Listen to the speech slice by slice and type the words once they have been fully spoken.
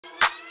Hi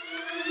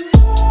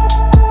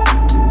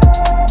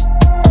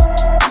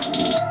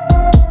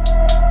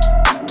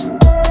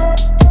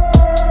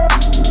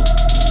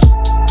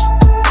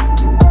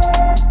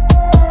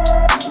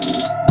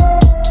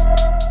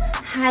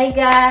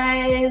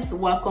guys,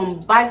 welcome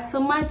back to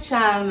my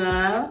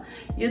channel.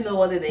 You know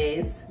what it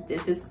is.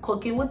 This is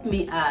Cooking with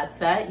Me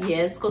Ata.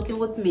 Yes, Cooking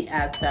with Me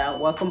Ata.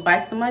 Welcome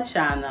back to my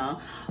channel.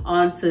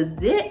 On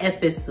today's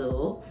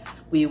episode,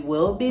 we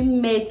will be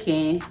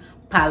making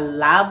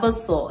palava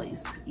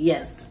sauce.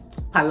 Yes,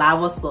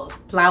 palava sauce.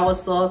 Flour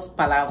sauce,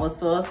 palava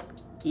sauce.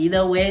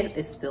 Either way,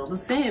 it's still the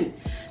same.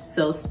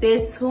 So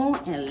stay tuned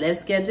and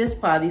let's get this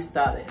party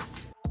started.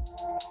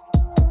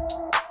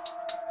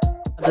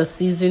 The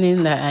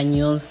seasoning that I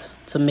use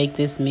to make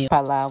this meal: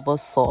 palava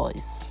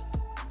sauce,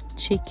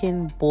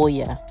 chicken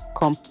boya,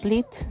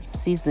 complete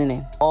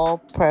seasoning,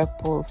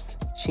 all-purpose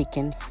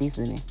chicken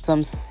seasoning,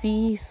 some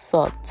sea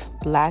salt,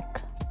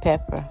 black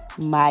pepper,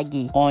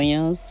 Maggi,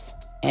 onions,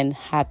 and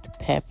hot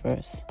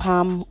peppers,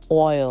 palm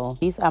oil.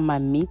 These are my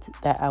meat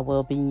that I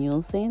will be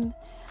using.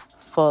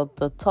 For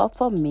the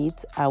tougher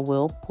meat, I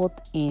will put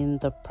in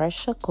the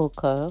pressure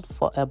cooker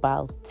for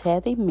about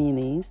 30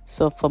 minutes.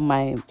 So for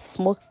my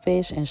smoked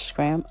fish and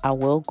shrimp, I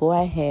will go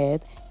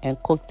ahead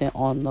and cook them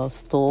on the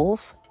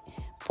stove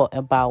for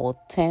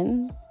about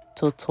 10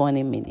 to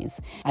 20 minutes.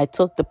 I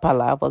took the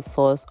palava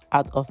sauce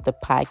out of the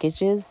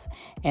packages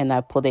and I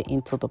put it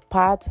into the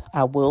pot.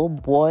 I will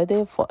boil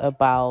it for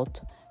about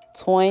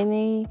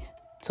 20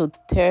 to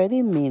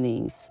 30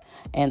 minutes,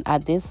 and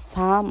at this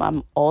time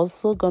I'm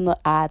also gonna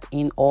add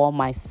in all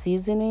my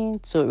seasoning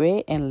to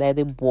it and let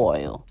it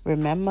boil.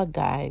 Remember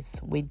guys,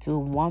 we do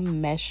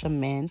one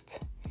measurement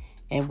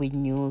and we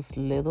use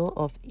little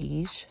of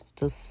each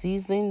to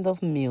season the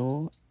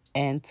meal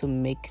and to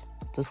make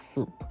the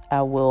soup.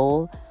 I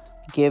will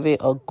give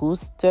it a good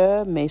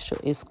stir, make sure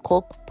it's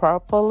cooked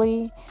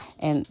properly,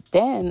 and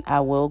then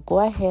I will go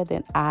ahead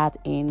and add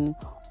in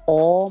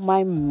all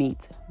my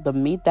meat, the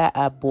meat that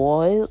I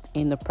boiled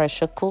in the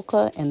pressure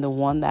cooker and the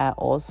one that I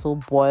also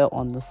boiled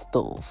on the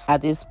stove.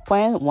 At this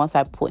point, once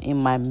I put in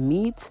my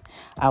meat,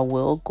 I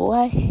will go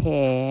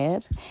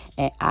ahead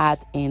and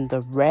add in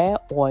the red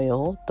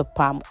oil, the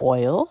palm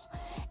oil,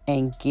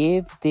 and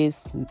give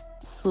this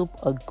soup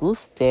a good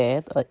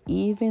stir, an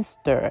even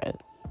stir,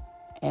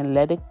 and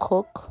let it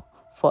cook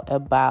for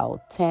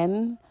about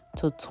 10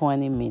 to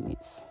 20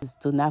 minutes.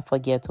 Do not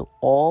forget to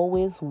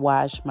always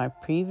watch my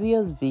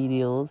previous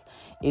videos.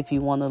 If you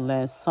want to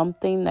learn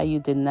something that you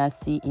did not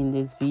see in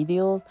these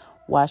videos,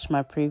 watch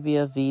my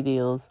previous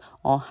videos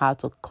on how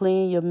to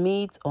clean your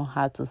meat, on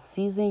how to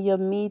season your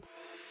meat.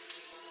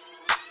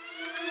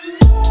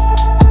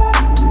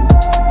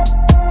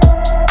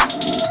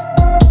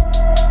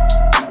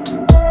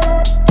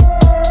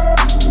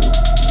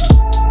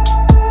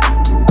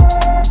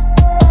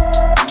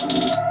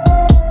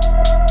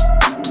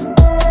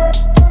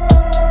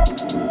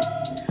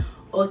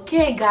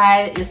 Okay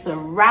guys, it's a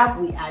wrap.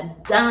 We are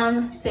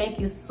done. Thank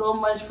you so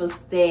much for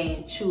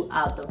staying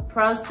throughout the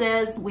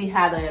process. We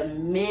had an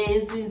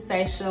amazing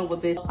session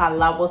with this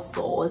palava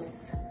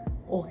sauce.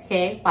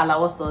 Okay,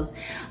 palava sauce.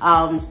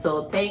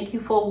 So thank you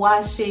for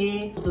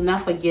watching. Do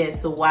not forget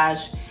to watch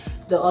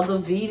the other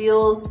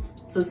videos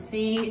to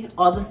see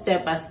all the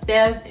step by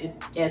step,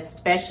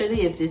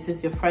 especially if this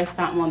is your first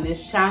time on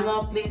this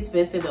channel. Please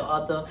visit the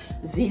other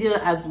video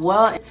as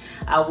well.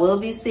 I will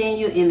be seeing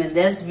you in the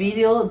next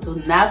video.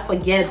 Do not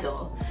forget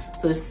though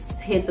to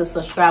hit the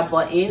subscribe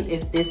button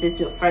if this is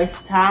your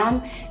first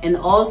time, and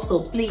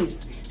also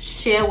please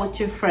share with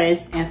your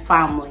friends and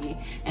family,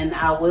 and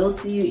I will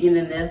see you in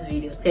the next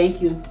video.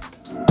 Thank you.